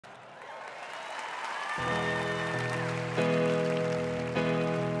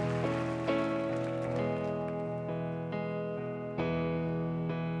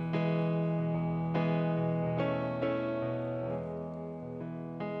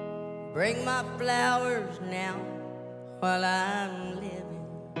Bring my flowers now while I'm living.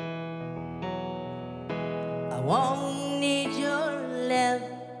 I won't need your love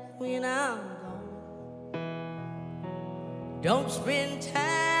when I'm gone. Don't spend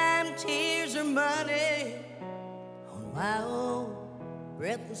time, tears, or money on my old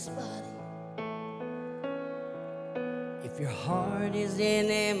breathless body. If your heart is in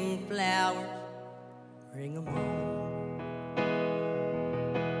them flowers, bring them home.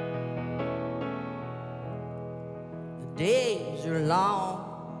 Days are long,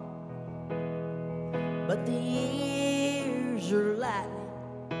 but the years are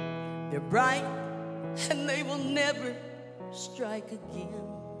lightning. They're bright and they will never strike again.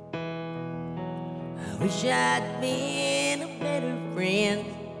 I wish I'd been a better friend,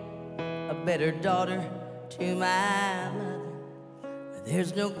 a better daughter to my mother. But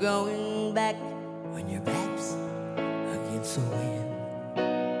there's no going back when your back's against the wind.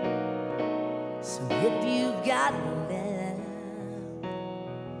 So if you've got love,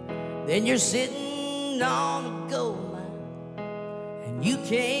 then you're sitting on a gold mine, and you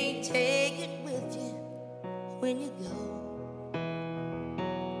can't take it with you when you go.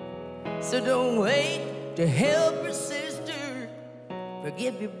 So don't wait to help your sister,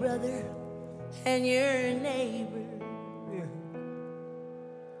 forgive your brother and your neighbor.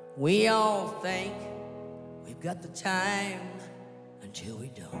 We all think we've got the time until we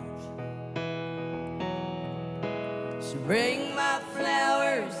don't. So bring my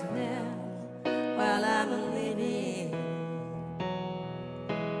flowers now while I'm living.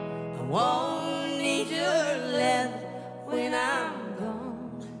 I won't need your love when I'm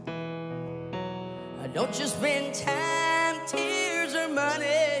gone. Don't just spend time, tears, or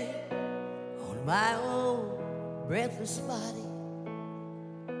money on my old breathless body.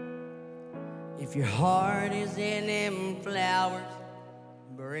 If your heart is in them flowers,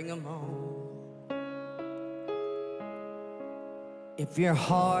 bring them home. If your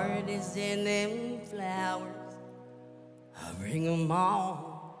heart is in them flowers, I'll bring them on.